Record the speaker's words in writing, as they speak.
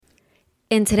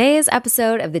In today's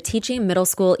episode of the Teaching Middle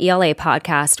School ELA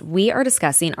podcast, we are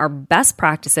discussing our best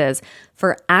practices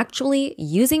for actually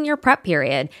using your prep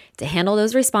period to handle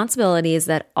those responsibilities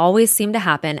that always seem to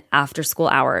happen after school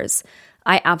hours.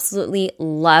 I absolutely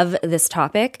love this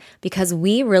topic because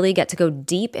we really get to go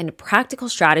deep into practical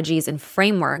strategies and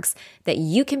frameworks that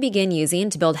you can begin using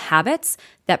to build habits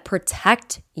that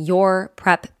protect your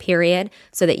prep period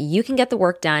so that you can get the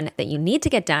work done that you need to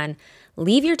get done.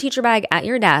 Leave your teacher bag at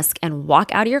your desk and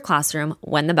walk out of your classroom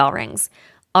when the bell rings.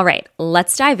 All right,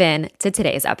 let's dive in to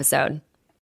today's episode.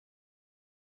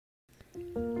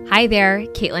 Hi there,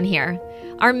 Caitlin here.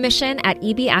 Our mission at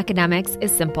EB Academics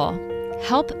is simple.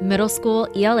 Help middle school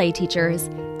ELA teachers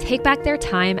take back their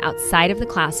time outside of the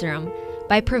classroom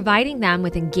by providing them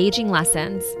with engaging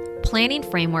lessons, planning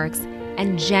frameworks,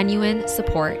 and genuine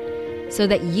support so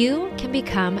that you can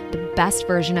become the best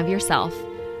version of yourself,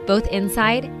 both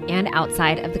inside and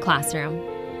outside of the classroom.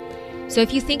 So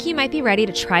if you think you might be ready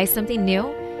to try something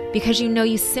new because you know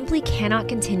you simply cannot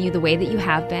continue the way that you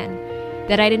have been,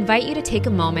 then I'd invite you to take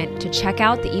a moment to check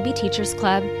out the EB Teachers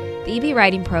Club, the EB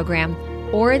Writing Program,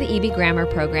 or the EB Grammar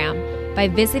Program by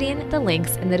visiting the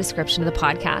links in the description of the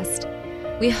podcast.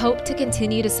 We hope to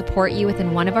continue to support you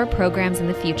within one of our programs in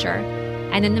the future.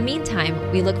 And in the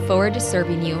meantime, we look forward to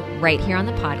serving you right here on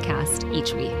the podcast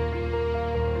each week.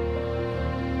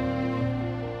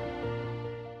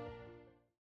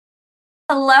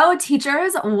 Hello,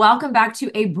 teachers. Welcome back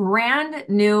to a brand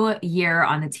new year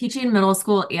on the Teaching Middle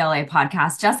School ELA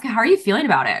podcast. Jessica, how are you feeling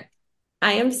about it?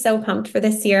 I am so pumped for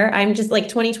this year. I'm just like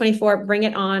 2024, bring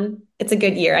it on. It's a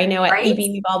good year. I know at EB,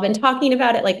 we've all been talking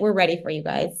about it. Like, we're ready for you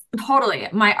guys. Totally.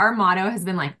 Our motto has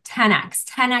been like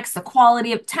 10x, the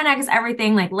quality of 10x,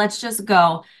 everything. Like, let's just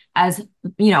go as,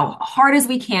 hard as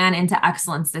we can into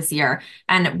excellence this year.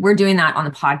 And we're doing that on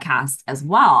the podcast as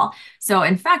well. So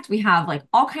in fact, we have like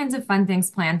all kinds of fun things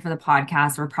planned for the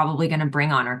podcast. We're probably going to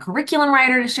bring on our curriculum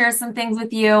writer to share some things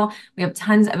with you. We have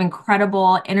tons of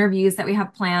incredible interviews that we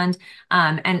have planned.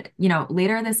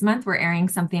 Later this month, we're airing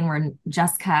something where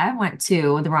Jessica went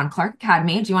to the Ron Clark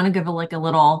Academy. Do you want to give a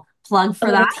little plug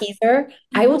for that? Teaser.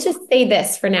 I will just say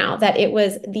this for now, that it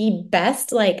was the best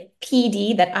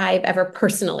PD that I've ever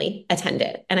personally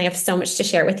attended. And I have so much to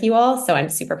share with you all. So I'm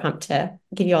super pumped to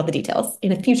give you all the details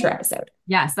in a future episode.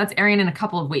 Yes, that's airing in a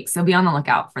couple of weeks. So be on the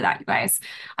lookout for that, you guys.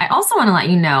 I also want to let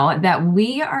you know that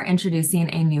we are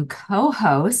introducing a new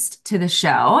co-host to the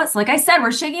show. So like I said,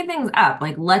 we're shaking things up.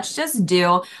 I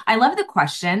love the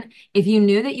question. If you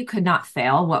knew that you could not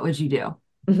fail, what would you do?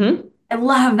 Mm-hmm. I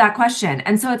love that question.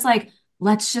 And so it's like,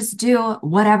 let's just do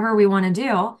whatever we want to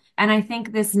do. And I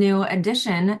think this new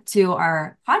addition to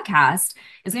our podcast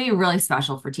is going to be really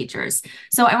special for teachers.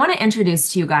 So I want to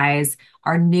introduce to you guys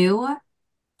our new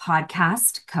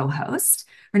podcast co-host.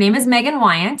 Her name is Megan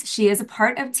Wyant. She is a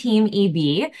part of Team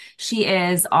EB. She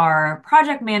is our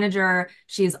project manager.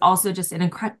 She's also just an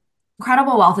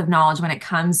incredible wealth of knowledge when it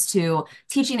comes to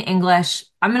teaching English.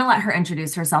 I'm going to let her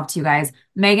introduce herself to you guys.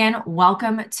 Megan,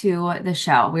 welcome to the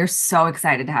show. We're so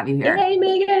excited to have you here. Hey,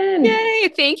 Megan.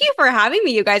 Yay. Thank you for having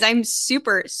me, you guys. I'm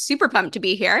super, super pumped to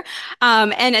be here.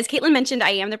 And as Caitlin mentioned,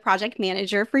 I am the project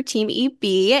manager for Team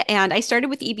EB, and I started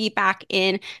with EB back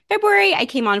in February. I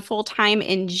came on full time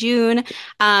in June,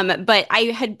 but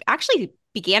I had actually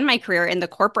began my career in the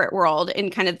corporate world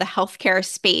in kind of the healthcare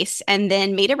space, and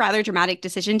then made a rather dramatic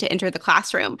decision to enter the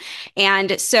classroom.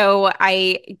 And so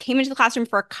I came into the classroom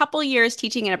for a couple years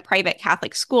teaching in a private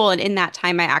Catholic school. And in that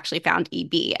time, I actually found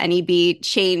EB, and EB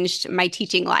changed my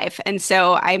teaching life. And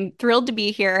so I'm thrilled to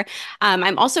be here.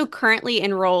 I'm also currently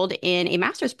enrolled in a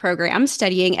master's program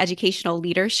studying educational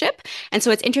leadership. And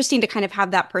so it's interesting to kind of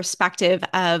have that perspective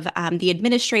of the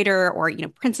administrator or,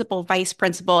 principal, vice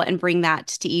principal, and bring that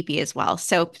to EB as well.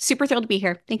 So super thrilled to be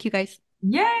here. Thank you, guys.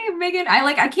 Yay, Megan.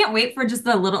 I can't wait for just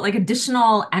the little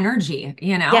additional energy,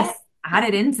 Yes. Add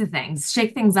it into things,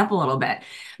 shake things up a little bit.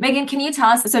 Megan, can you tell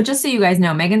us? So just so you guys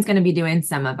know, Megan's going to be doing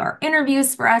some of our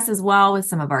interviews for us as well with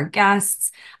some of our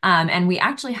guests. And we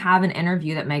actually have an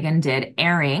interview that Megan did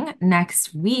airing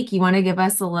next week. You want to give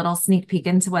us a little sneak peek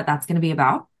into what that's going to be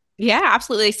about? Yeah,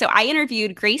 absolutely. So I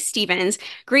interviewed Grace Stevens.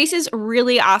 Grace is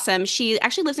really awesome. She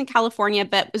actually lives in California,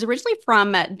 but was originally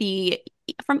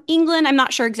from England. I'm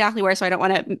not sure exactly where, so I don't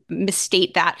want to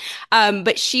misstate that.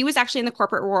 But she was actually in the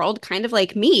corporate world, kind of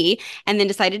like me, and then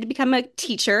decided to become a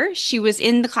teacher. She was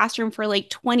in the classroom for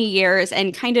 20 years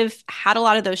and kind of had a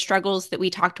lot of those struggles that we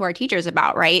talk to our teachers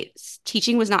about, right?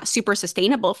 Teaching was not super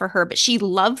sustainable for her, but she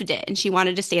loved it and she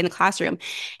wanted to stay in the classroom.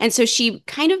 And so she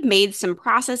kind of made some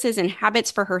processes and habits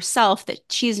for herself that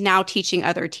she's now teaching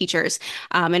other teachers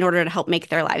in order to help make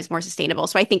their lives more sustainable.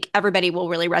 So I think everybody will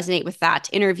really resonate with that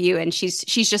interview. And she's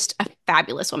she's just a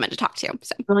fabulous woman to talk to.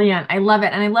 So Brilliant. I love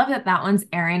it. And I love that that one's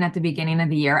airing at the beginning of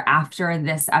the year after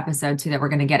this episode too, that we're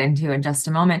going to get into in just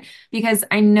a moment, because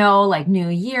I know like new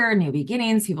year, new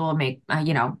beginnings, people will make,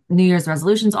 New Year's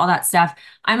resolutions, all that stuff.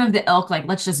 I'm of the ilk, like,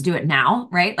 let's just do it now,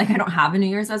 right? Like I don't have a New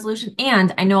Year's resolution,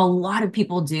 and I know a lot of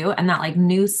people do. And that like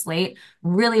new slate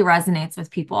really resonates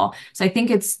with people. So I think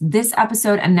it's this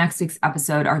episode and next week's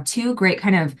episode are two great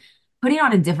kind of putting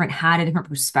on a different hat, a different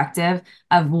perspective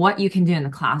of what you can do in the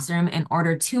classroom in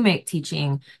order to make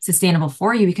teaching sustainable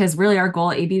for you. Because really our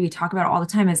goal at AB, we talk about it all the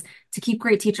time, is to keep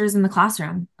great teachers in the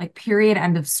classroom, like period,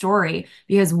 end of story,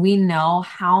 because we know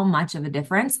how much of a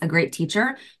difference a great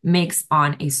teacher makes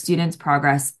on a student's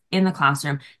progress in the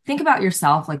classroom. Think about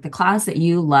yourself, like the class that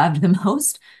you loved the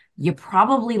most, you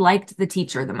probably liked the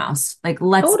teacher the most. Like,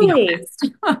 let's be honest.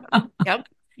 Yep.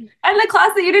 And the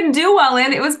class that you didn't do well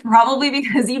in, it was probably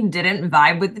because you didn't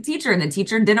vibe with the teacher and the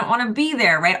teacher didn't want to be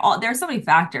there, right? There are so many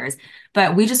factors,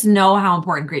 but we just know how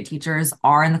important great teachers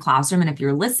are in the classroom. And if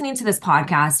you're listening to this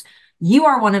podcast, you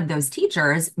are one of those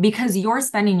teachers because you're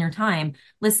spending your time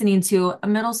listening to a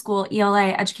middle school ELA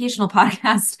educational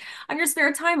podcast on your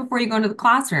spare time before you go into the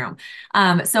classroom.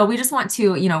 So we just want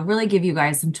to, really give you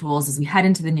guys some tools as we head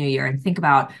into the new year and think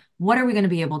about, what are we going to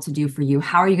be able to do for you?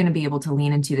 How are you going to be able to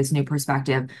lean into this new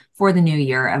perspective for the new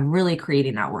year of really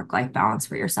creating that work-life balance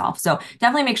for yourself? So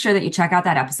definitely make sure that you check out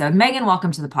that episode. Megan,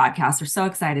 welcome to the podcast. We're so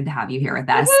excited to have you here with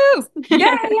us.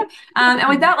 Yay! And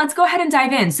with that, let's go ahead and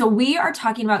dive in. So we are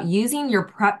talking about using your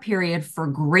prep period for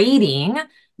grading,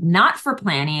 not for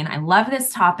planning. I love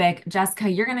this topic. Jessica,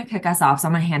 you're going to kick us off, so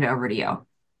I'm going to hand it over to you.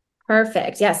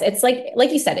 Perfect. Yes. It's like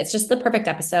you said, it's just the perfect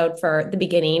episode for the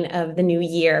beginning of the new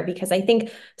year, because I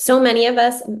think so many of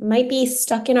us might be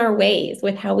stuck in our ways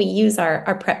with how we use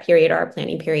our prep period or our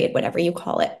planning period, whatever you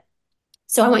call it.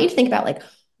 So I want you to think about like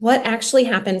what actually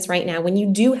happens right now when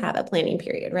you do have a planning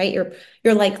period, right?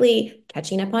 You're likely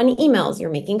catching up on emails, you're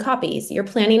making copies, you're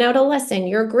planning out a lesson,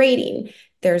 you're grading.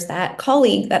 There's that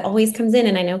colleague that always comes in.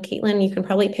 And I know, Caitlin, you can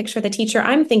probably picture the teacher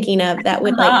I'm thinking of that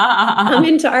would like come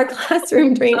into our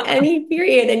classroom during any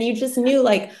period. And you just knew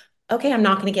like, okay, I'm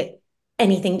not going to get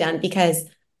anything done because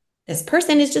this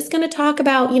person is just going to talk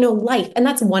about, life. And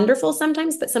that's wonderful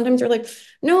sometimes, but sometimes you're like,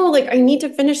 no, like I need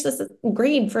to finish this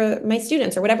grade for my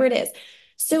students or whatever it is.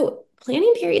 So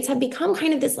planning periods have become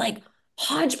kind of this like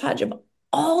hodgepodge of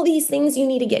all these things you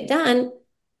need to get done.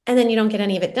 And then you don't get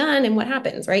any of it done. And what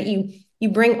happens, right? You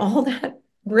bring all that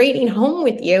grading home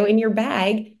with you in your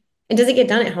bag. And does it get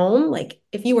done at home? Like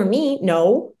if you were me,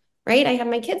 no, right? I have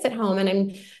my kids at home and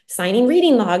I'm signing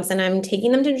reading logs and I'm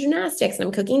taking them to gymnastics and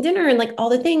I'm cooking dinner and like all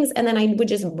the things. And then I would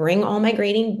just bring all my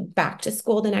grading back to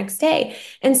school the next day.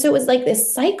 And so it was like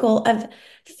this cycle of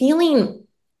feeling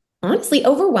honestly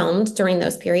overwhelmed during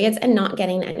those periods and not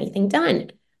getting anything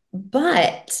done.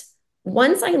 But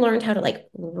once I learned how to like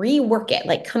rework it,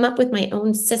 like come up with my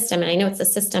own system, and I know it's a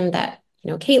system that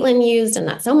Caitlin used and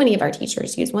that so many of our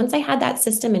teachers use. Once I had that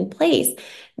system in place,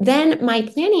 then my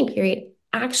planning period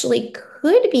actually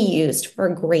could be used for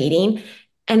grading,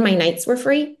 and my nights were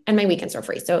free and my weekends were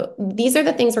free. So these are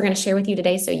the things we're going to share with you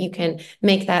today so you can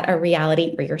make that a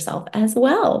reality for yourself as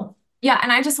well. Yeah.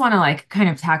 And I just want to like kind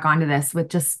of tack onto this with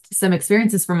just some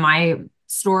experiences from my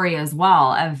story as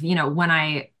well of, when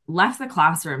I left the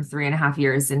classroom 3.5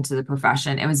 years into the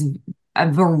profession, it was a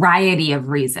variety of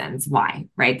reasons why,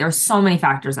 right? There's so many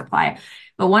factors at play,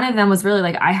 but one of them was really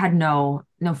like, I had no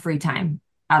free time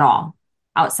at all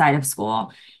outside of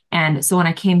school. And so when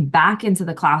I came back into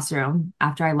the classroom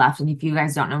after I left, and if you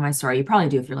guys don't know my story, you probably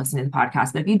do if you're listening to the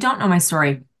podcast, but if you don't know my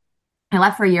story, I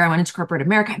left for a year. I went into corporate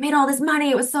America. I made all this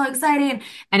money. It was so exciting.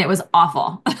 And it was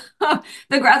awful.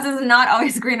 The grass is not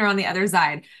always greener on the other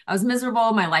side. I was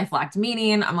miserable. My life lacked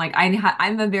meaning. I'm like,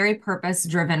 I'm a very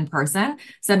purpose-driven person.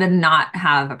 So to not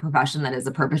have a profession that is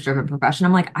a purpose-driven profession,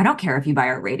 I'm like, I don't care if you buy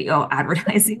our radio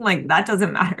advertising. Like that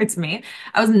doesn't matter to me.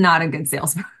 I was not a good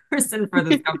salesperson for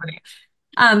this company.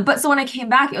 But so when I came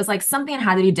back, it was like something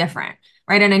had to be different,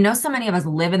 right? And I know so many of us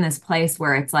live in this place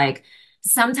where it's like,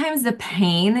 sometimes the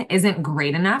pain isn't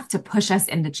great enough to push us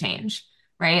into change,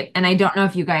 right? And I don't know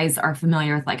if you guys are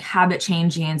familiar with like habit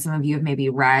changing. Some of you have maybe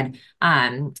read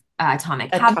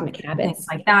Atomic Habits, things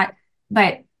like that.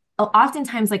 But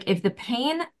oftentimes, like if the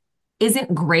pain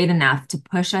isn't great enough to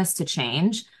push us to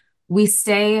change, we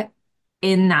stay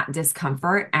in that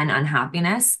discomfort and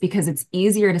unhappiness because it's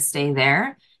easier to stay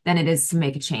there than it is to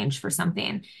make a change for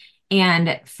something.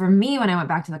 And for me, when I went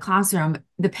back to the classroom,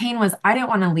 the pain was I didn't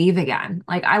want to leave again.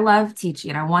 Like I love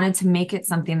teaching. I wanted to make it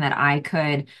something that I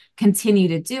could continue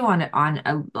to do on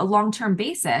a long-term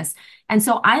basis. And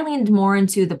so I leaned more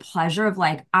into the pleasure of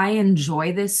like, I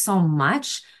enjoy this so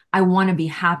much. I want to be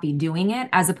happy doing it,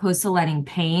 as opposed to letting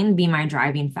pain be my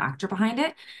driving factor behind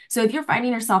it. So if you're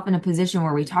finding yourself in a position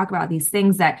where we talk about these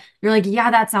things that you're like,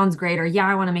 yeah, that sounds great, or yeah,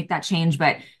 I want to make that change,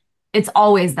 but it's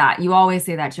always that you always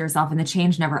say that to yourself and the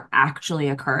change never actually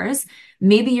occurs.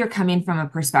 Maybe you're coming from a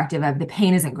perspective of the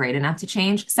pain isn't great enough to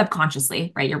change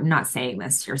subconsciously, right? You're not saying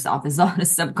this to yourself, this is on a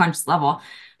subconscious level.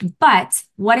 But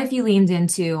what if you leaned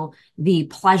into the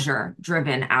pleasure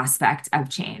driven aspect of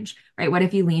change, right? What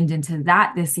if you leaned into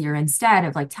that this year instead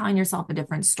of like telling yourself a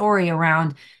different story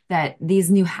around that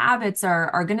these new habits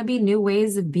are going to be new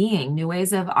ways of being, new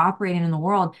ways of operating in the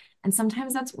world. And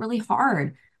sometimes that's really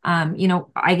hard.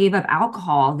 I gave up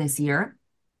alcohol this year,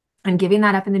 and giving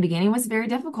that up in the beginning was very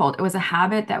difficult. It was a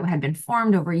habit that had been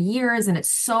formed over years, and it's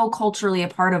so culturally a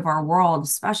part of our world,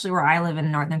 especially where I live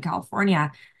in Northern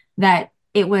California, that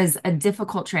it was a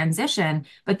difficult transition.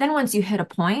 But then once you hit a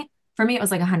point, for me, it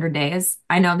was like 100 days.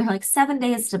 I know they're like 7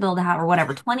 days to build a habit or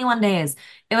whatever, 21 days.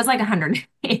 It was like 100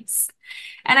 days.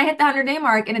 And I hit the 100-day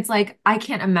mark, and it's like, I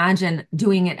can't imagine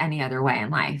doing it any other way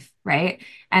in life, right?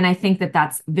 And I think that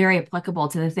that's very applicable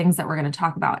to the things that we're going to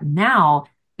talk about now,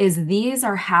 is these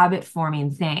are habit forming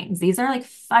things. These are like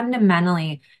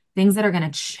fundamentally things that are going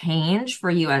to change for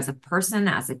you as a person,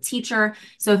 as a teacher.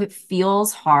 So if it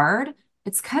feels hard,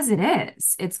 it's because it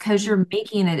is. It's because you're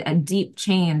making a deep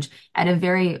change at a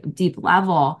very deep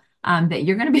level that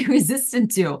you're going to be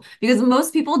resistant to, because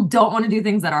most people don't want to do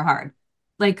things that are hard.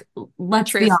 Like,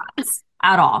 let's be honest,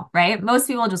 at all, right? Most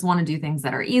people just want to do things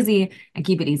that are easy and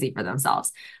keep it easy for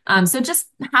themselves. So just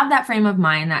have that frame of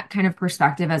mind, that kind of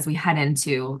perspective as we head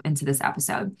into this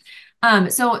episode.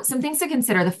 So some things to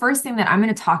consider. The first thing that I'm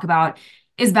going to talk about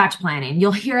is batch planning.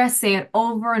 You'll hear us say it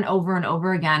over and over and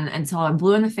over again until I'm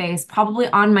blue in the face, probably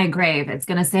on my grave. It's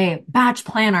going to say batch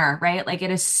planner, right? Like,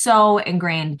 it is so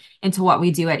ingrained into what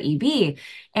we do at EB.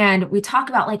 And we talk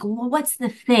about like, well, what's the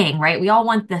thing, right? We all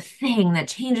want the thing that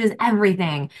changes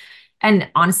everything. And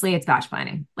honestly, it's batch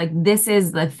planning. Like, this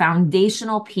is the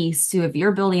foundational piece to, if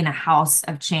you're building a house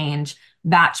of change,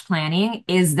 batch planning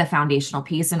is the foundational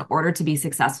piece in order to be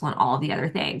successful in all of the other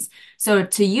things. So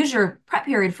to use your prep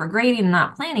period for grading and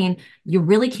not planning, you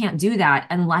really can't do that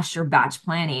unless you're batch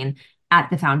planning at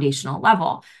the foundational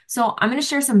level. So I'm going to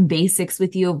share some basics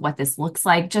with you of what this looks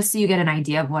like, just so you get an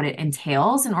idea of what it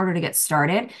entails in order to get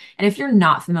started. And if you're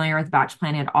not familiar with batch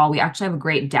planning at all, we actually have a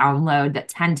great download, that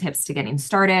 10 tips to getting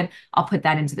started. I'll put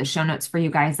that into the show notes for you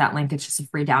guys. That link, it's just a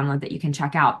free download that you can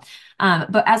check out.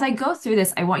 But as I go through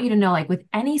this, I want you to know, like with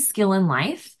any skill in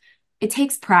life, it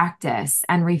takes practice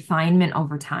and refinement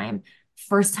over time.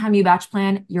 First time you batch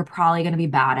plan, you're probably going to be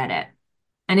bad at it.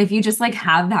 And if you just like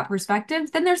have that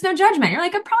perspective, then there's no judgment. You're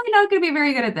like, I'm probably not going to be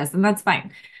very good at this, and that's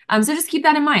fine. So just keep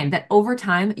that in mind, that over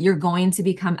time, you're going to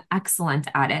become excellent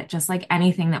at it, just like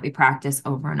anything that we practice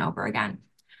over and over again.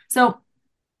 So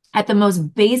at the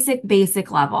most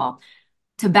basic level,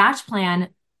 to batch plan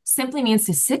simply means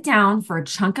to sit down for a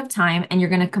chunk of time, and you're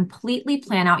going to completely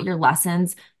plan out your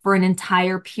lessons for an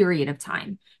entire period of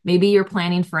time. Maybe you're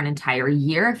planning for an entire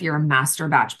year if you're a master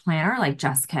batch planner like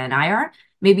Jessica and I are.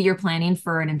 Maybe you're planning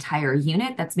for an entire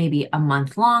unit that's maybe a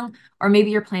month long, or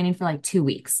maybe you're planning for like 2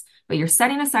 weeks, but you're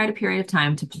setting aside a period of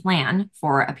time to plan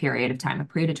for a period of time, a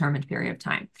predetermined period of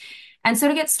time. And so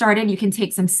to get started, you can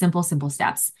take some simple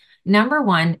steps. Number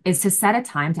one is to set a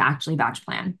time to actually batch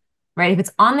plan, right? If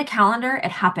it's on the calendar,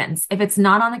 it happens. If it's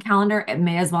not on the calendar, it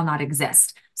may as well not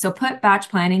exist. So put batch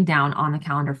planning down on the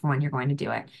calendar for when you're going to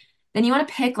do it. Then you want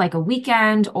to pick like a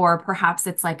weekend, or perhaps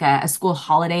it's like a school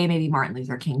holiday, maybe Martin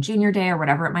Luther King Jr. Day or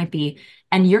whatever it might be.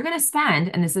 And you're going to spend,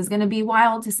 and this is going to be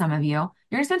wild to some of you,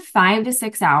 you're going to spend 5 to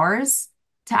 6 hours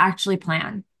to actually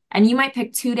plan. And you might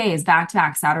pick 2 days back to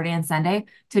back, Saturday and Sunday,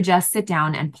 to just sit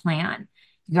down and plan.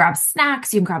 You grab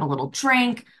snacks, you can grab a little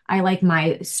drink. I like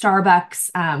my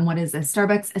Starbucks, what is this?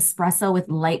 Starbucks espresso with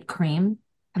light cream.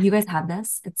 Have you guys had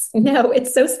this? No,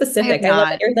 it's so specific. I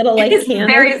love your little like it's can.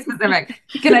 Very specific.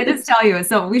 Can I just tell you?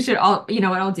 So we should all, you know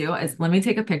what I'll do is let me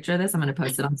take a picture of this. I'm going to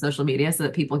post it on social media so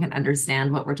that people can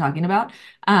understand what we're talking about.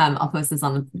 I'll post this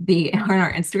on on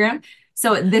our Instagram.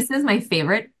 So this is my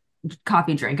favorite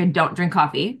coffee drink. I don't drink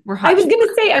coffee. I was going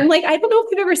to say, I'm like, I don't know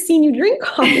if I've ever seen you drink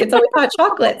coffee. It's always hot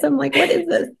chocolate. So I'm like, what is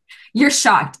this? You're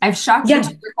shocked. I've shocked you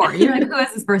before. You're like, who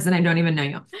is this person? I don't even know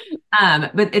you.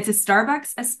 But it's a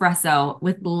Starbucks espresso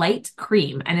with light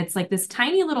cream. And it's like this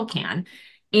tiny little can.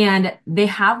 And they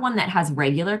have one that has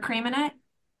regular cream in it.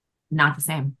 Not the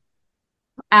same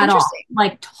at all.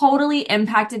 Like, totally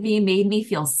impacted me, made me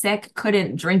feel sick.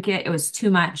 Couldn't drink it. It was too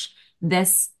much.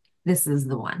 This is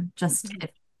the one. Just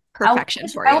perfection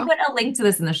for you. I'll put a link to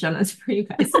this in the show notes for you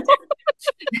guys.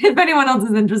 If anyone else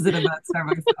is interested in that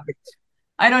Starbucks coffee.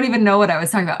 I don't even know what I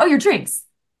was talking about. Oh, your drinks.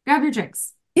 Grab your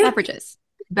drinks. Beverages.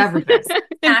 Beverages.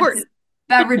 Important.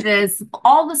 Beverages,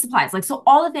 all the supplies. Like, so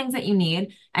all the things that you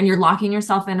need, and you're locking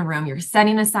yourself in a room, you're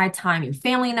setting aside time, your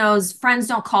family knows, friends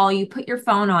don't call you, put your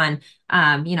phone on,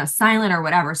 silent or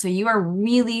whatever. So you are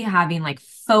really having like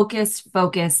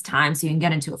focused time so you can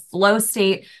get into a flow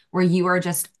state where you are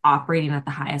just operating at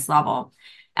the highest level.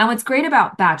 And what's great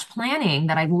about batch planning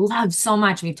that I love so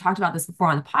much, we've talked about this before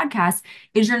on the podcast,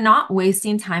 is you're not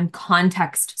wasting time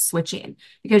context switching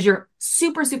because you're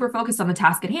super, super focused on the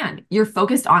task at hand. You're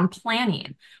focused on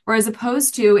planning. Whereas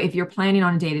opposed to if you're planning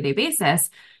on a day-to-day basis,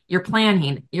 you're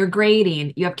planning, you're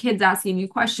grading, you have kids asking you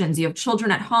questions, you have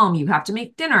children at home, you have to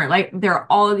make dinner. Like there are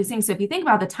all of these things. So if you think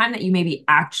about the time that you maybe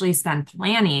actually spend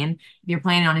planning, if you're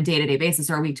planning on a day-to-day basis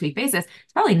or a week-to-week basis,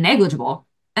 it's probably negligible.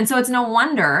 And so it's no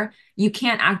wonder you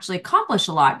can't actually accomplish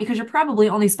a lot because you're probably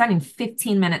only spending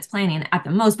 15 minutes planning at the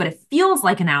most, but it feels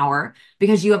like an hour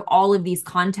because you have all of these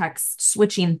context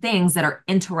switching things that are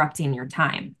interrupting your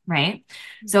time, right?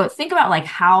 So think about like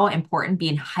how important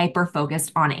being hyper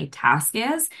focused on a task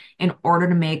is in order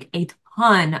to make a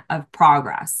ton of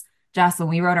progress. Jess, when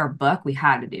we wrote our book, we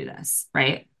had to do this,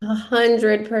 right?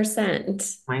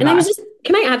 100%. Oh my And I was gosh. just,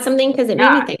 can I add something? Because it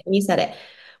made me think when you said it.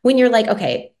 When you're like,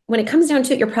 okay, when it comes down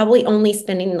to it, you're probably only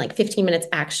spending like 15 minutes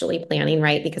actually planning,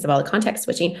 right? Because of all the context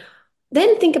switching.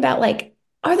 Then think about like,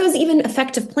 are those even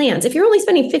effective plans? If you're only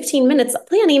spending 15 minutes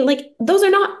planning, like those are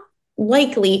not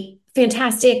likely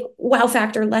fantastic wow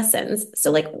factor lessons. So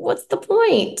like, what's the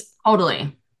point?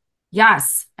 Totally.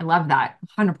 Yes, I love that.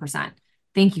 100%.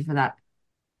 Thank you for that.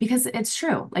 Because it's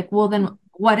true. Like, well, then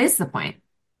what is the point?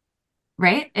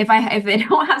 Right? If I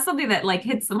don't have something that like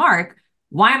hits the mark,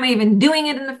 why am I even doing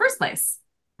it in the first place?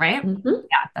 Right? Mhm.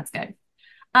 Yeah, that's good.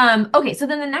 Okay, so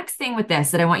then the next thing with this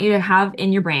that I want you to have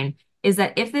in your brain is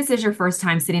that if this is your first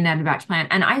time sitting down to batch plan,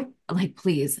 and I like,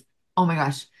 please, oh my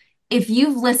gosh, if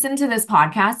you've listened to this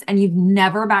podcast and you've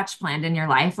never batch planned in your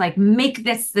life, like make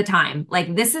this the time.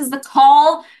 Like this is the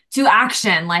call to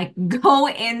action. Like go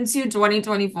into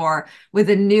 2024 with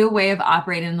a new way of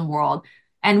operating in the world.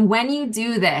 And when you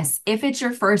do this, if it's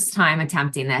your first time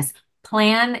attempting this,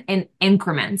 plan in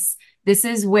increments. This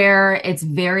is where it's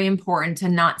very important to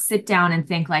not sit down and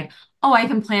think like, oh, I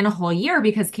can plan a whole year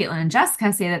because Caitlin and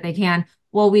Jessica say that they can.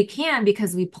 Well, we can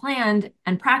because we planned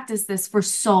and practiced this for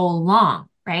so long,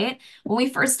 right? When we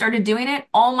first started doing it,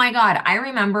 oh my God, I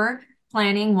remember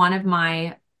planning one of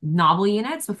my novel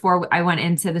units before I went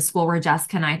into the school where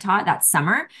Jessica and I taught that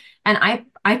summer. And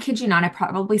I kid you not, I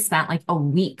probably spent like a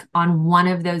week on one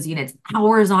of those units,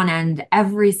 hours on end,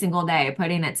 every single day,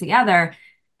 putting it together.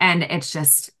 And it's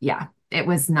just, yeah, I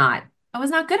was not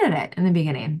good at it in the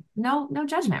beginning. No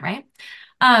judgment, right?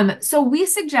 So we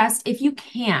suggest if you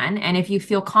can, and if you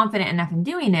feel confident enough in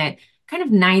doing it, kind of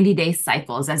 90-day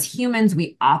cycles. As humans,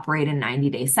 we operate in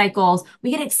 90-day cycles.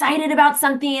 We get excited about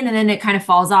something and then it kind of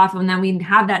falls off. And then we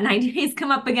have that 90 days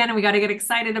come up again and we got to get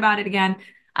excited about it again.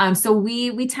 So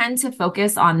we tend to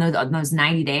focus on those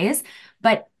 90 days.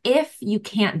 But if you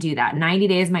can't do that, 90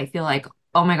 days might feel like,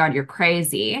 oh my God, you're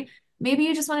crazy. Maybe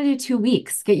you just want to do 2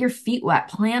 weeks, get your feet wet,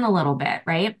 plan a little bit,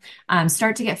 right?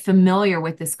 Start to get familiar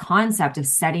with this concept of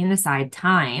setting aside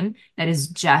time that is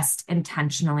just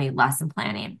intentionally lesson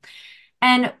planning.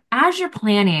 And as you're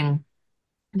planning,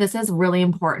 this is really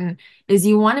important, is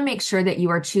you want to make sure that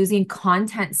you are choosing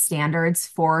content standards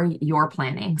for your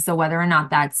planning. So whether or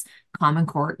not that's Common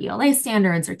Core ELA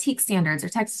standards or TEKS standards or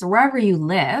Texas or wherever you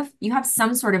live, you have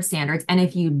some sort of standards. And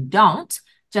if you don't,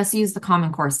 just use the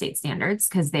Common Core state standards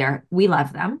because we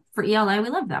love them. For ELA, we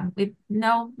love them. We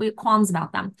have qualms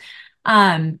about them.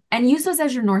 And use those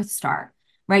as your North Star,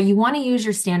 right? You want to use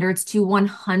your standards to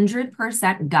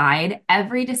 100% guide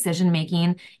every decision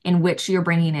making in which you're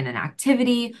bringing in an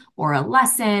activity or a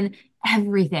lesson,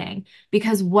 everything.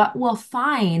 Because what we'll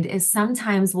find is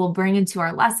sometimes we'll bring into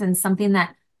our lessons something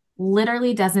that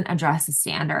literally doesn't address a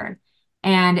standard.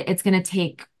 And it's going to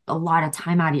take a lot of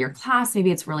time out of your class.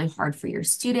 Maybe it's really hard for your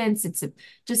students. It's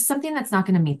just something that's not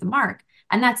going to meet the mark.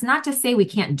 And that's not to say we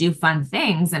can't do fun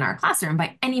things in our classroom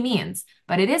by any means,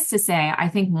 but it is to say, I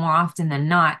think more often than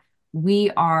not,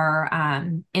 we are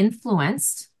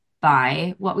influenced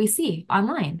by what we see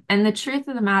online. And the truth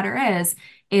of the matter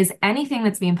is anything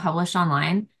that's being published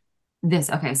online,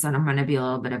 okay, so I'm going to be a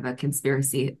little bit of a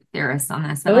conspiracy theorist on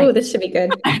this. But this should be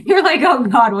good. You're like, oh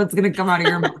God, what's going to come out of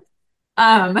your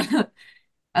mouth?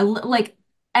 Like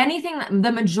anything,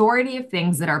 the majority of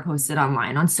things that are posted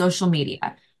online on social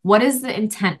media, what is the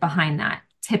intent behind that?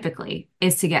 typically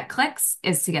is to get clicks,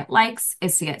 is to get likes,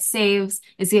 is to get saves,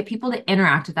 is to get people to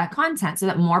interact with that content so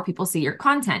that more people see your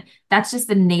content. That's just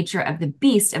the nature of the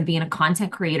beast of being a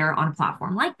content creator on a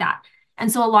platform like that.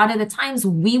 And so a lot of the times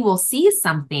we will see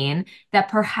something that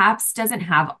perhaps doesn't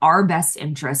have our best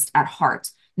interest at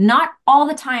heart. Not all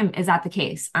the time is that the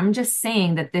case. I'm just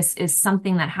saying that this is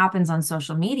something that happens on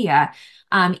social media.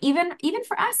 Even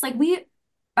for us, like we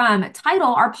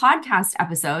title our podcast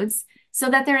episodes so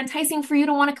that they're enticing for you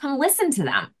to want to come listen to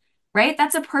them, right?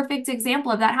 That's a perfect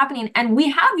example of that happening. And we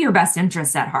have your best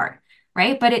interests at heart,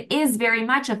 right? But it is very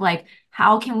much of like,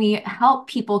 how can we help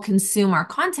people consume our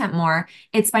content more?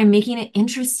 It's by making it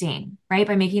interesting, right?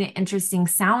 By making it interesting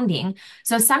sounding.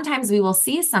 So sometimes we will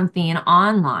see something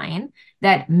online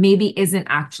that maybe isn't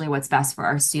actually what's best for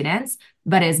our students,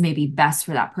 but is maybe best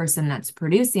for that person that's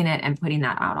producing it and putting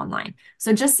that out online.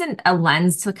 So just a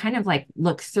lens to kind of like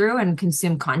look through and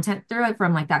consume content through it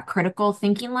from like that critical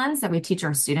thinking lens that we teach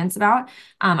our students about.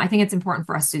 I think it's important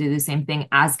for us to do the same thing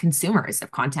as consumers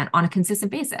of content on a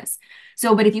consistent basis.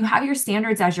 So, but if you have your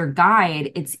standards as your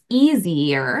guide, it's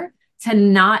easier to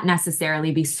not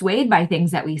necessarily be swayed by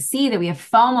things that we see that we have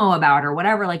FOMO about or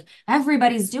whatever. Like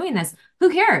everybody's doing this.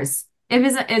 Who cares?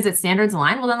 Is it standards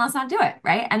aligned? Well, then let's not do it,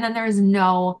 right? And then there's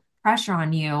no pressure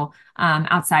on you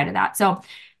outside of that. So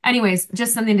anyways,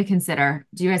 just something to consider.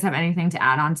 Do you guys have anything to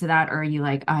add on to that? Or are you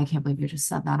like, oh, I can't believe you just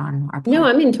said that on our podcast? No,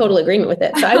 I'm in total agreement with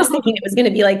it. So I was thinking it was going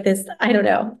to be like this, I don't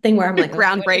know, thing where I'm like,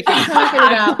 groundbreaking.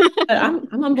 But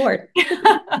I'm on board.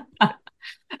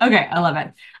 Okay, I love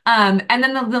it. And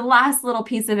then the last little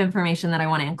piece of information that I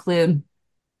want to include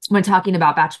when talking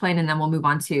about batch plan, and then we'll move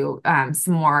on to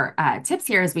some more tips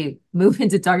here as we move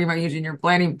into talking about using your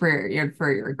planning period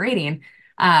for your grading,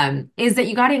 is that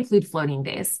you got to include floating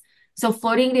days. So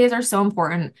floating days are so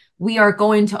important. We are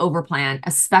going to overplan,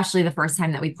 especially the first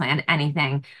time that we plan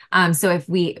anything. So if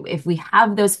we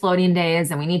have those floating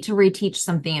days and we need to reteach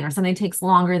something or something takes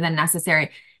longer than necessary,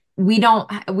 we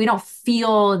don't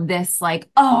feel this like,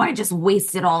 oh, I just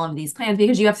wasted all of these plans,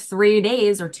 because you have 3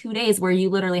 days or 2 days where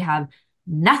you literally have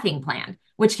nothing planned,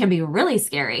 which can be really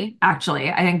scary.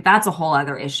 Actually, I think that's a whole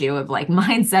other issue of like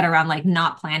mindset around like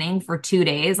not planning for 2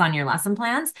 days on your lesson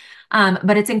plans.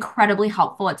 But it's incredibly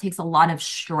helpful. It takes a lot of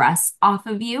stress off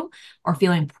of you or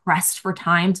feeling pressed for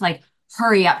time to like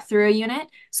hurry up through a unit.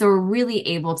 So we're really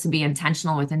able to be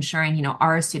intentional with ensuring, you know,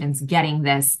 are our students getting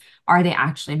this? Are they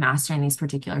actually mastering these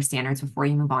particular standards before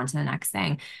you move on to the next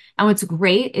thing? And what's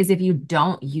great is if you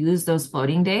don't use those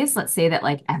floating days, let's say that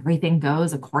like everything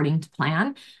goes according to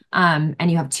plan, and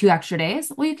you have 2 extra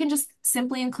days, well, you can just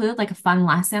simply include like a fun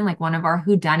lesson, like one of our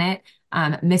whodunit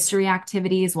mystery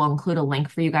activities. We'll include a link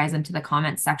for you guys into the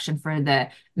comments section for the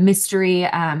mystery,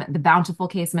 the Bountiful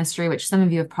Case mystery, which some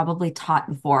of you have probably taught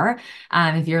before.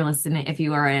 If you're listening, if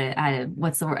you are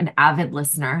an avid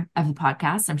listener of the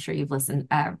podcast, I'm sure you've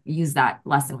used that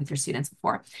lesson with your students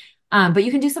before. But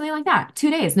you can do something like that,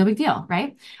 2 days, no big deal,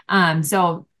 right?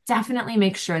 So definitely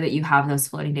make sure that you have those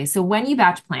floating days. So when you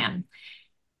batch plan,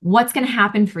 what's going to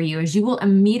happen for you is you will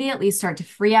immediately start to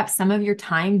free up some of your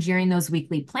time during those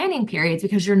weekly planning periods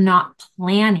because you're not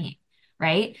planning,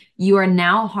 right? You are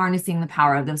now harnessing the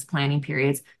power of those planning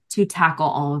periods to tackle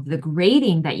all of the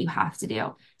grading that you have to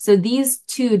do. So these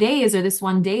 2 days or this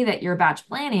 1 day that you're batch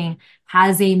planning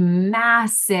has a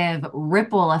massive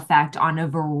ripple effect on a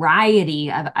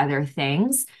variety of other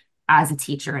things as a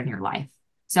teacher in your life.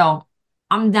 So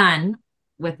I'm done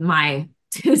with my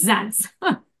 2 cents.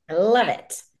 I love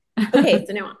it. Okay,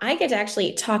 so now I get to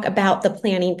actually talk about the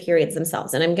planning periods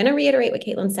themselves. And I'm going to reiterate what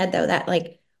Caitlin said, though, that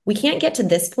like we can't get to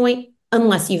this point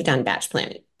unless you've done batch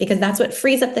planning, because that's what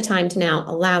frees up the time to now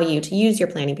allow you to use your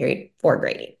planning period for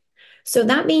grading. So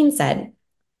that being said,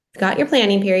 you've got your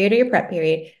planning period or your prep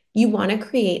period, you want to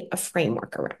create a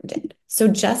framework around it. So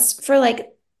just for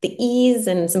like the ease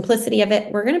and simplicity of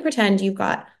it, we're going to pretend you've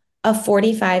got a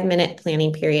 45-minute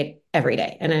planning period every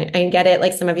day. And I get it.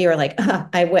 Like some of you are like,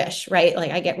 I wish, right?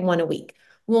 Like I get 1 a week.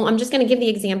 Well, I'm just going to give the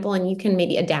example and you can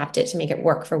maybe adapt it to make it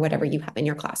work for whatever you have in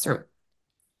your classroom.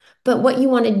 But what you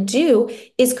want to do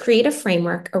is create a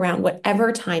framework around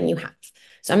whatever time you have.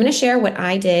 So I'm going to share what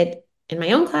I did in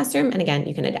my own classroom. And again,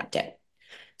 you can adapt it.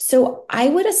 So I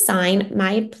would assign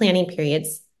my planning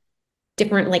periods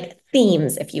different like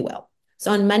themes, if you will.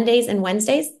 So on Mondays and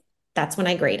Wednesdays, that's when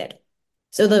I graded.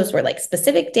 So those were like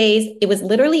specific days. It was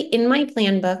literally in my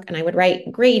plan book, and I would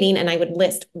write grading and I would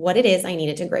list what it is I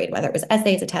needed to grade, whether it was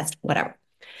essays, a test, whatever.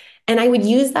 And I would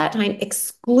use that time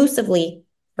exclusively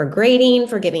for grading,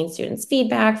 for giving students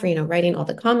feedback, for, writing all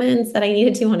the comments that I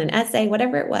needed to on an essay,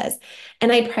 whatever it was.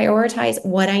 And I prioritize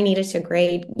what I needed to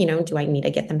grade. Do I need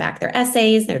to get them back their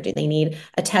essays, or do they need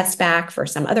a test back for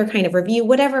some other kind of review?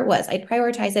 Whatever it was, I'd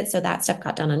prioritize it. So that stuff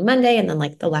got done on Monday, and then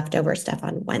like the leftover stuff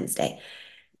on Wednesday.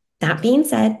 That being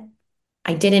said,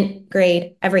 I didn't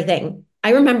grade everything.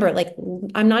 I remember, like,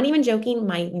 I'm not even joking,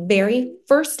 my very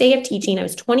first day of teaching, I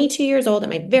was 22 years old at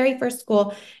my very first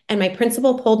school, and my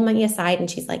principal pulled me aside and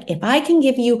she's like, if I can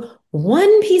give you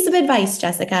one piece of advice,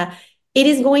 Jessica, it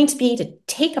is going to be to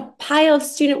take a pile of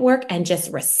student work and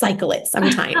just recycle it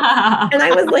sometime. And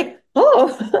I was like,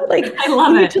 oh, like, I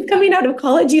love it. Just coming out of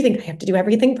college, you think I have to do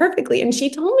everything perfectly. And she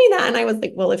told me that. And I was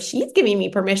like, well, if she's giving me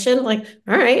permission, like,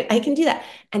 all right, I can do that.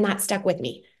 And that stuck with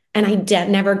me. And I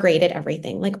never graded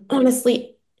everything. Like,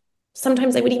 honestly,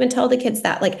 sometimes I would even tell the kids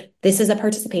that, like, this is a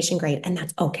participation grade and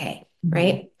that's okay,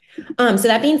 right? So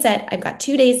that being said, I've got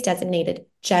 2 days designated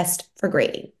just for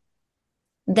grading.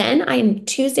 Then I'm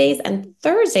Tuesdays and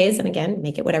Thursdays, and again,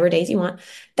 make it whatever days you want.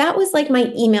 That was like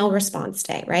my email response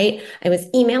day, right? I was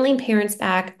emailing parents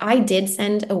back. I did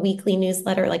send a weekly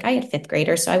newsletter. Like, I had fifth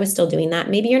graders, so I was still doing that.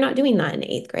 Maybe you're not doing that in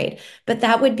eighth grade, but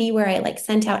that would be where I like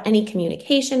sent out any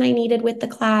communication I needed with the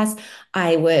class.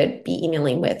 I would be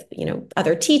emailing with,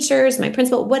 other teachers, my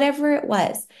principal, whatever it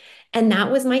was. And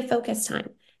that was my focus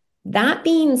time. That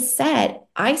being said,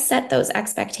 I set those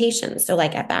expectations. So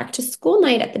like at back to school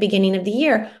night at the beginning of the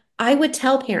year, I would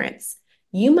tell parents,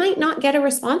 you might not get a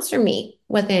response from me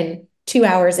within 2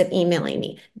 hours of emailing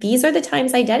me. These are the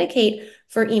times I dedicate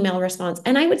for email response.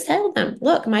 And I would tell them,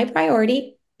 look, my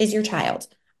priority is your child.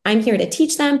 I'm here to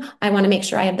teach them. I want to make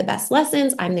sure I have the best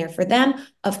lessons. I'm there for them.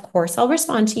 Of course, I'll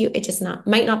respond to you. It just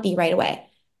might not be right away.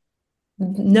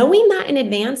 Knowing that in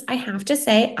advance, I have to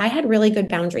say I had really good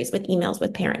boundaries with emails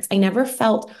with parents. I never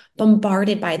felt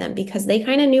bombarded by them because they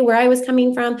kind of knew where I was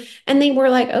coming from. And they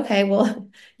were like, okay, well,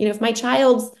 if my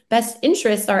child's best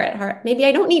interests are at heart, maybe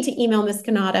I don't need to email Miss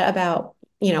Kanata about,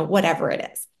 whatever it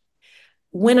is.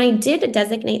 When I did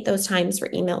designate those times for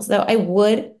emails, though, I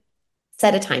would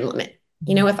set a time limit.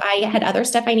 If I had other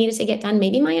stuff I needed to get done,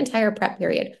 maybe my entire prep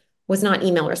period was not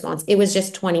email response. It was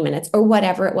just 20 minutes or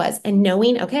whatever it was. And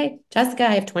knowing, okay, Jessica,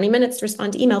 I have 20 minutes to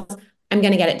respond to emails. I'm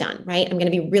going to get it done, right? I'm going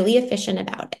to be really efficient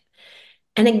about it.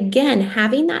 And again,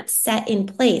 having that set in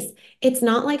place, it's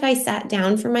not like I sat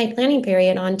down for my planning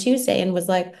period on Tuesday and was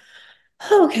like,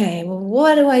 okay, well,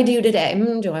 what do I do today?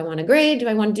 Do I want to grade? Do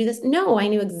I want to do this? No, I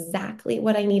knew exactly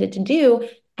what I needed to do.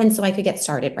 And so I could get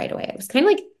started right away. It was kind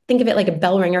of like, think of it like a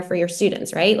bell ringer for your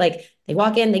students, right? Like they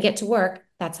walk in, they get to work.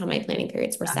 That's how my planning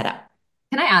periods were set up.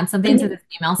 Can I add something to this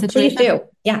email situation? Please do.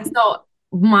 Yeah. So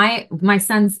my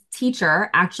son's teacher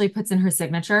actually puts in her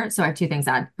signature. So I have two things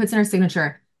to add. Puts in her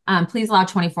signature, please allow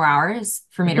 24 hours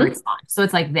for me to respond. So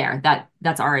it's like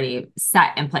that's already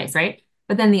set in place, right?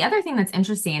 But then the other thing that's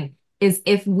interesting is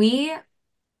if we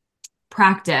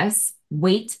practice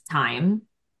wait time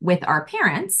with our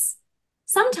parents,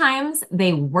 sometimes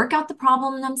they work out the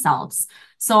problem themselves.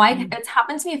 So it's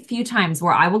happened to me a few times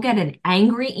where I will get an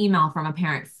angry email from a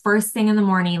parent first thing in the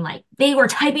morning, like they were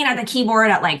typing at the keyboard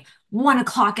at like 1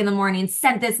 o'clock in the morning,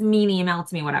 sent this mean email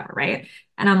to me, whatever, right?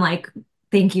 And I'm like,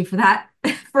 thank you for that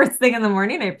first thing in the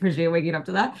morning. I appreciate waking up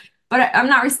to that. But I'm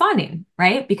not responding,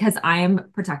 right? Because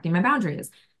I'm protecting my boundaries.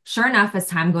 Sure enough, as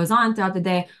time goes on throughout the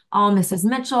day, oh, Mrs.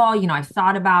 Mitchell, I've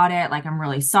thought about it. Like, I'm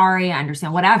really sorry. I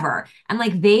understand, whatever. And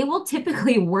like, they will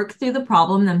typically work through the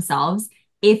problem themselves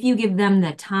if you give them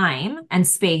the time and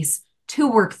space to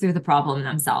work through the problem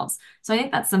themselves. So I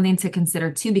think that's something to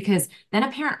consider too, because then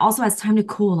a parent also has time to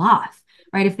cool off,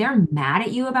 right? If they're mad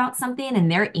at you about something and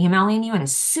they're emailing you in a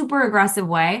super aggressive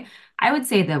way, I would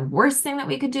say the worst thing that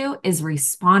we could do is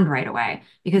respond right away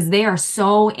because they are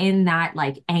so in that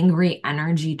like angry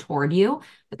energy toward you.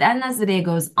 But then as the day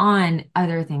goes on,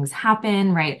 other things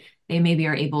happen, right? They maybe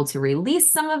are able to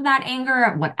release some of that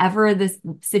anger, whatever this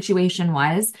situation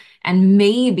was, and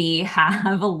maybe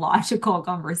have a logical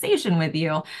conversation with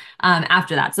you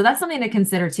after that. So that's something to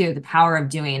consider too, the power of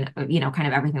doing, kind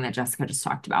of everything that Jessica just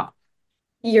talked about.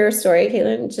 Your story,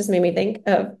 Caitlin, just made me think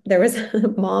of there was a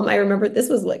mom. I remember this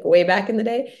was like way back in the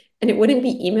day, and it wouldn't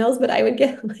be emails, but I would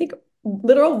get like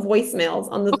literal voicemails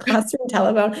on the classroom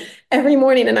telephone every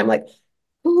morning. And I'm like,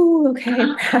 oh,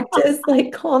 okay, practice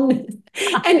like calmness.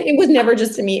 And it was never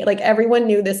just to me. Like everyone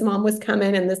knew this mom was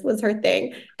coming and this was her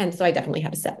thing. And so I definitely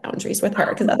had to set boundaries with her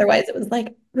because otherwise it was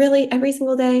like, really, every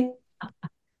single day,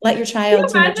 let your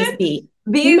child just be.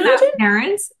 being that Imagine.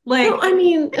 parent, No, like I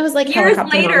mean, it was like years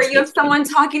helicopter later, mom you have stage. someone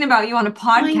talking about you on a I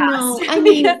podcast know. I because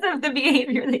mean, of the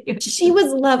behavior that you she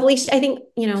was lovely. I think,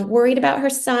 worried about her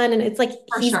son, and it's like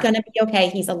for he's sure. gonna be okay.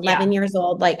 He's Yeah. 11 years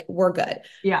old. Like, we're good.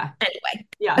 Yeah. Anyway,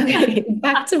 Yeah. okay,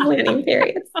 back to planning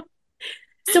periods.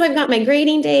 So I've got my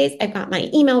grading days, I've got my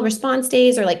email response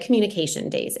days, or like communication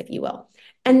days, if you will.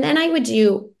 And then I would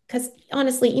do, because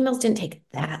honestly, emails didn't take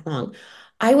that long.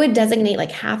 I would designate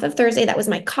like half of Thursday. That was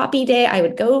my copy day. I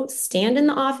would go stand in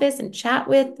the office and chat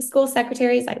with the school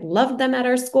secretaries. I loved them at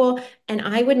our school. And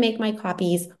I would make my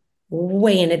copies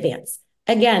way in advance.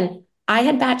 Again, I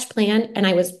had batch planned and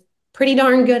I was pretty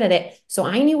darn good at it. So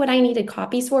I knew what I needed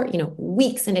copies for,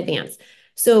 weeks in advance.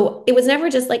 So it was never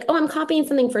just like, oh, I'm copying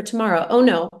something for tomorrow. Oh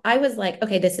no, I was like,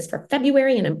 okay, this is for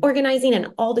February and I'm organizing and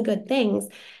all the good things.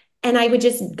 And I would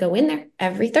just go in there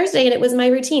every Thursday and it was my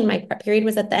routine. My prep period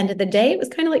was at the end of the day. It was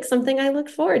kind of like something I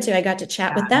looked forward to. I got to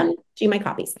chat with them, do my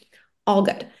copies, all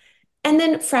good. And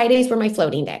then Fridays were my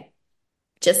floating day.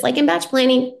 Just like in batch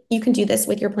planning, you can do this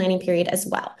with your planning period as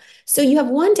well. So you have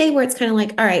one day where it's kind of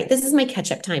like, all right, this is my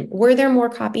catch up time. Were there more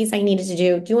copies I needed to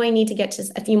do? Do I need to get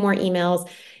to a few more emails?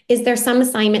 Is there some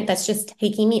assignment that's just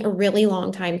taking me a really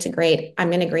long time to grade? I'm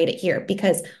going to grade it here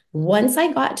because once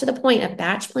I got to the point of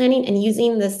batch planning and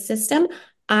using the system,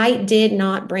 I did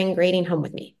not bring grading home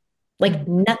with me. Like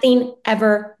nothing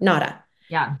ever, nada.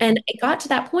 Yeah. And it got to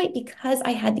that point because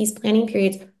I had these planning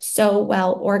periods so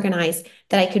well organized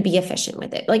that I could be efficient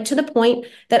with it. Like to the point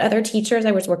that other teachers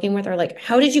I was working with are like,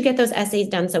 how did you get those essays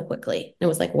done so quickly? And it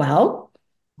was like, well,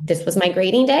 this was my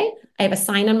grading day. I have a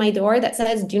sign on my door that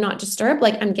says, do not disturb.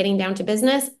 Like I'm getting down to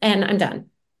business and I'm done.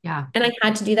 Yeah. And I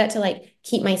had to do that to like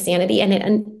keep my sanity. And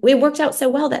it worked out so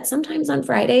well that sometimes on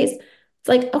Fridays, it's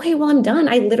like, okay, well, I'm done.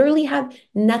 I literally have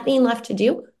nothing left to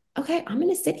do. Okay, I'm going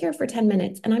to sit here for 10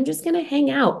 minutes and I'm just going to hang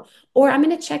out. Or I'm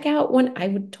going to check out when I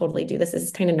would totally do this. This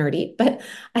is kind of nerdy, but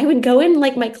I would go in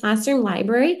like my classroom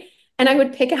library and I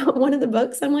would pick out one of the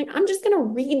books. I'm like, I'm just going to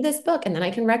read this book and then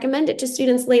I can recommend it to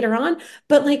students later on.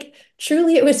 But like,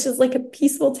 truly, it was just like a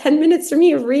peaceful 10 minutes for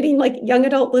me of reading like young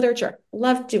adult literature.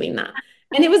 Loved doing that.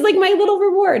 And it was like my little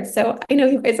reward. So I know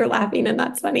you guys are laughing and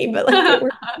that's funny, but like it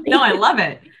worked. No, I love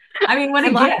it. I mean, what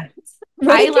a gift.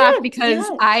 I laugh because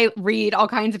yes. I read all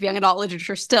kinds of young adult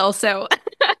literature still. So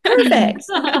Perfect.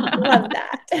 Love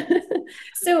that.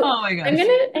 So Oh my gosh. I'm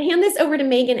going to hand this over to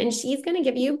Megan and she's going to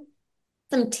give you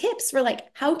some tips for like,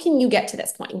 how can you get to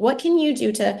this point? What can you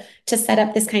do to set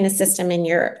up this kind of system in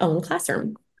your own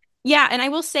classroom? yeah, and I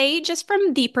will say, just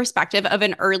from the perspective of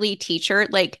an early teacher,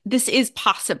 like this is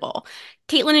possible.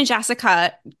 Caitlin and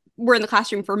Jessica were in the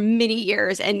classroom for many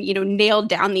years and, nailed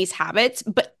down these habits,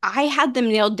 but I had them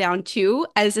nailed down too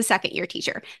as a second year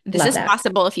teacher. This Love is that.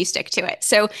 possible if you stick to it.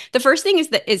 So the first thing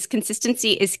is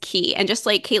consistency is key. And just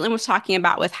like Caitlin was talking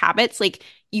about with habits, like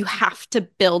you have to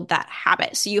build that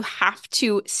habit. So you have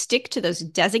to stick to those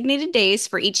designated days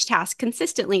for each task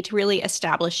consistently to really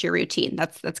establish your routine.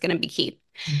 That's going to be key.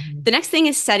 Mm-hmm. The next thing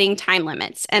is setting time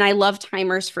limits. And I love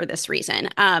timers for this reason.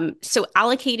 So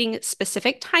allocating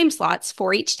specific time slots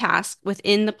for each task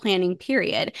within the planning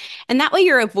period. And that way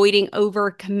you're avoiding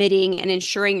over committing and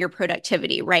ensuring your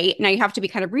productivity, right? Now you have to be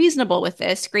kind of reasonable with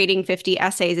this. Grading 50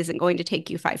 essays isn't going to take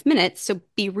you 5 minutes. So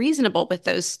be reasonable with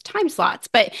those time slots.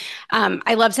 But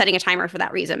I love setting a timer for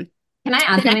that reason. Can I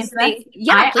add something to this?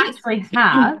 Yeah, I please. actually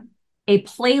have a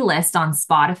playlist on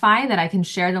Spotify that I can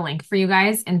share the link for you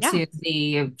guys into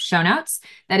the show notes.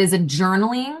 That is a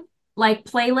journaling like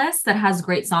playlist that has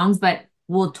great songs, but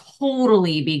will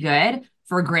totally be good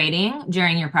for grading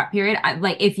during your prep period.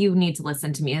 Like if you need to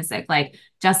listen to music, like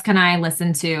Jessica and I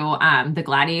listened to the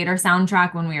Gladiator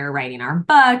soundtrack when we were writing our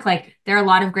book. Like there are a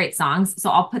lot of great songs. So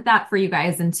I'll put that for you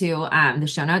guys into the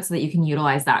show notes so that you can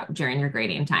utilize that during your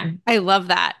grading time. I love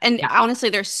that. And honestly,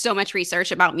 there's so much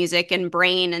research about music and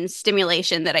brain and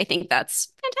stimulation that I think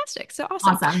that's fantastic. So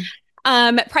awesome.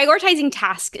 Prioritizing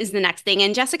tasks is the next thing.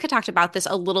 And Jessica talked about this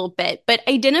a little bit, but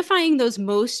identifying those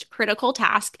most critical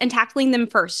tasks and tackling them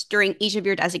first during each of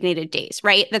your designated days,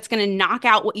 right? That's going to knock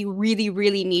out what you really,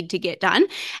 really need to get done.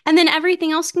 And then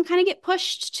everything else can kind of get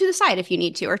pushed to the side if you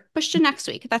need to, or pushed to next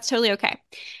week. That's totally okay.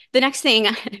 The next thing,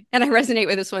 and I resonate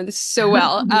with this one so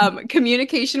well,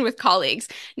 communication with colleagues.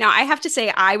 Now, I have to say,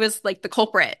 I was like the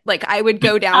culprit. Like I would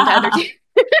go down to other teams.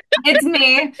 It's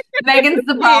me. Megan's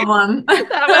the problem.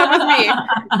 that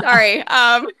was me. Sorry.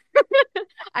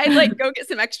 I'd like go get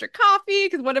some extra coffee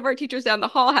because one of our teachers down the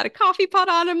hall had a coffee pot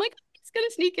on. I'm like,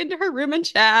 gonna sneak into her room and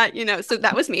chat, so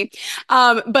that was me.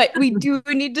 But we do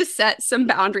need to set some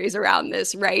boundaries around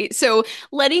this, right? So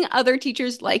letting other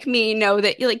teachers like me know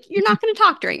that you're not going to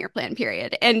talk during your plan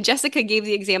period. And Jessica gave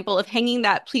the example of hanging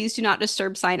that please do not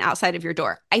disturb sign outside of your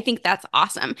door. I think that's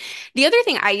awesome. The other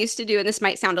thing I used to do, and this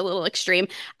might sound a little extreme,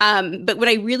 but when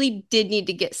I really did need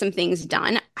to get some things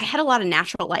done, I had a lot of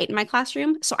natural light in my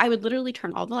classroom. So I would literally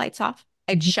turn all the lights off.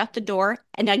 I'd shut the door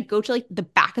and I'd go to the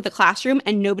back of the classroom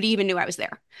and nobody even knew I was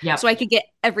there. Yep. So I could get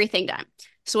everything done.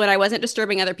 So when I wasn't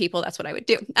disturbing other people, that's what I would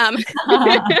do. And then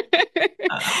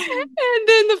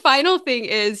the final thing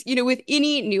is, with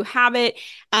any new habit,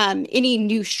 any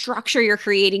new structure you're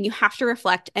creating, you have to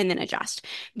reflect and then adjust,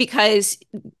 because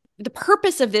the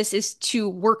purpose of this is to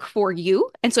work for you.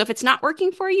 And so if it's not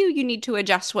working for you, you need to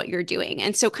adjust what you're doing.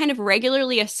 And so kind of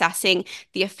regularly assessing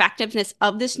the effectiveness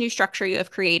of this new structure you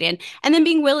have created, and then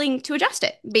being willing to adjust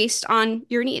it based on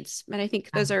your needs. And I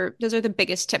think those are the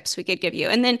biggest tips we could give you.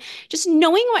 And then just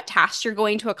knowing what tasks you're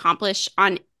going to accomplish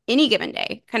on any given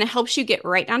day kind of helps you get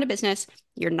right down to business.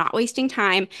 You're not wasting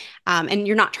time, and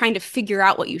you're not trying to figure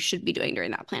out what you should be doing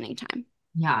during that planning time.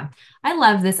 Yeah, I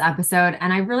love this episode,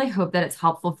 and I really hope that it's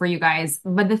helpful for you guys.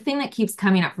 But the thing that keeps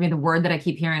coming up for me, the word that I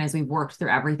keep hearing as we've worked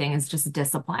through everything, is just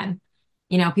discipline.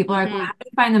 People are like, well, how do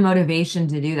you find the motivation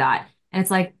to do that? And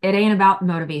it's like, it ain't about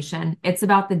motivation. It's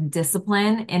about the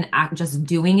discipline and just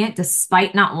doing it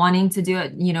despite not wanting to do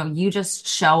it. You just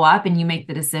show up and you make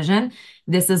the decision.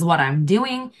 This is what I'm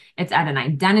doing. It's at an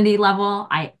identity level.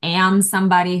 I am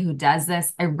somebody who does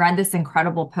this. I read this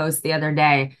incredible post the other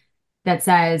day that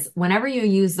says, whenever you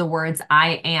use the words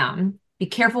I am, be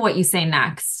careful what you say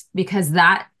next, because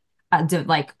that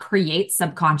creates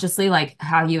subconsciously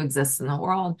how you exist in the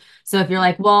world. So if you're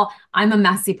like, well, I'm a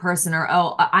messy person, or,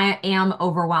 oh, I am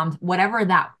overwhelmed, whatever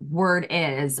that word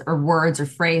is, or words or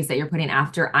phrase that you're putting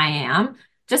after I am,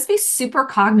 just be super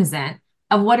cognizant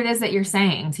of what it is that you're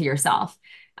saying to yourself.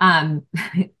 I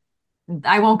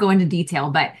won't go into detail,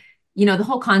 but the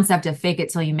whole concept of fake it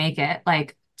till you make it,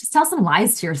 just tell some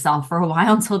lies to yourself for a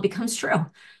while until it becomes true.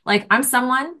 I'm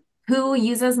someone who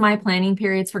uses my planning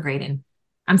periods for grading.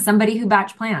 I'm somebody who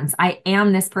batch plans. I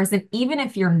am this person, even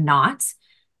if you're not.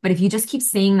 But if you just keep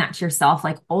saying that to yourself,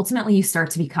 ultimately you start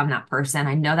to become that person.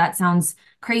 I know that sounds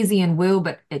crazy and woo,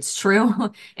 but it's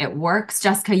true. It works.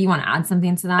 Jessica, you want to add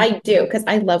something to that? I do, because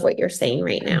I love what you're saying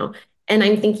right now. And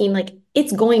I'm thinking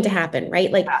it's going to happen, right?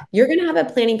 You're going to have a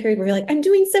planning period where you're like, I'm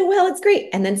doing so well, it's great.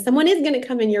 And then someone is going to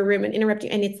come in your room and interrupt you.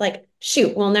 And it's like,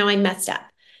 shoot, well, now I messed up.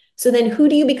 So then who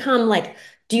do you become?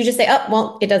 Do you just say, oh,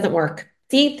 well, it doesn't work.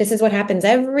 See, this is what happens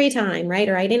every time, right?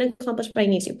 Or I didn't accomplish what I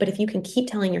need to. But if you can keep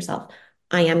telling yourself,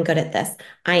 I am good at this,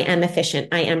 I am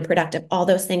efficient, I am productive, all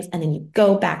those things, and then you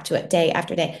go back to it day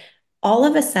after day, all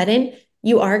of a sudden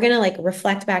you are going to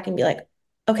reflect back and be like,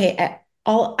 okay,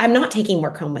 I'm not taking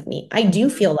work home with me. I do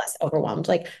feel less overwhelmed.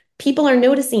 People are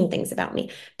noticing things about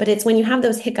me. But it's when you have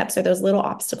those hiccups or those little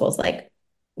obstacles,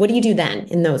 what do you do then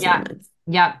in those moments?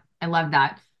 Yep. I love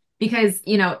that. Because,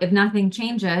 if nothing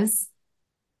changes,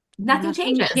 nothing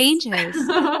changes.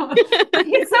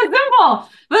 It's so simple.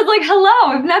 But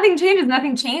hello, if nothing changes,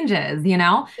 nothing changes,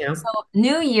 Yeah. So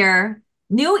new year,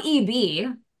 new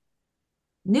EB,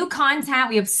 new content.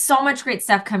 We have so much great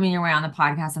stuff coming your way on the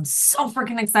podcast. I'm so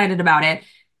freaking excited about it.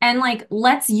 And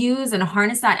let's use and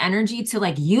harness that energy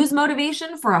to use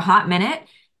motivation for a hot minute,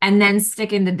 and then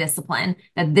stick into discipline,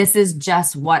 that this is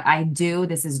just what I do.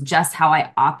 This is just how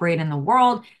I operate in the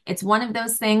world. It's one of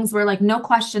those things where no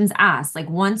questions asked.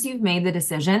 Once you've made the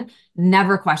decision,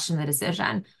 never question the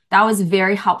decision. That was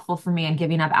very helpful for me in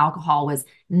giving up alcohol, was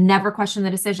never question the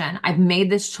decision. I've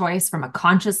made this choice from a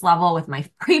conscious level with my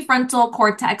prefrontal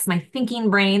cortex, my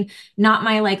thinking brain, not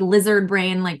my lizard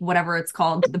brain, whatever it's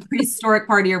called, the prehistoric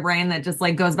part of your brain that just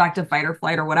goes back to fight or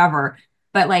flight or whatever.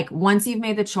 But once you've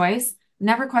made the choice,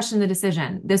 never question the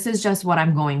decision. This is just what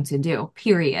I'm going to do,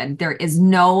 period. There is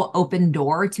no open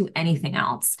door to anything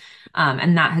else.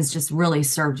 And that has just really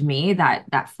served me,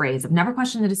 that phrase of never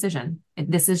question the decision.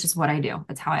 This is just what I do.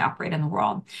 It's how I operate in the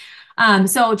world.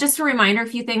 So just a reminder, a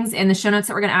few things in the show notes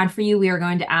that we're going to add for you. We are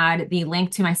going to add the link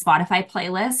to my Spotify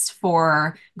playlist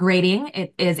for grading.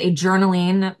 It is a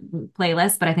journaling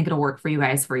playlist, but I think it'll work for you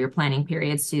guys for your planning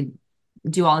periods to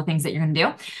do all the things that you're going to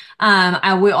do.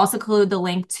 I will also include the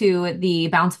link to the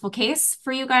Bountiful case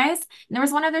for you guys. And there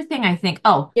was one other thing, I think.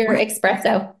 Oh, your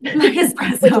espresso. My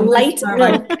espresso. With light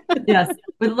milk. Yes,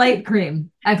 with light cream.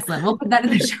 Excellent. We'll put that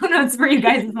in the show notes for you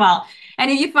guys as well.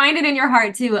 And if you find it in your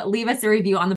heart to leave us a review on the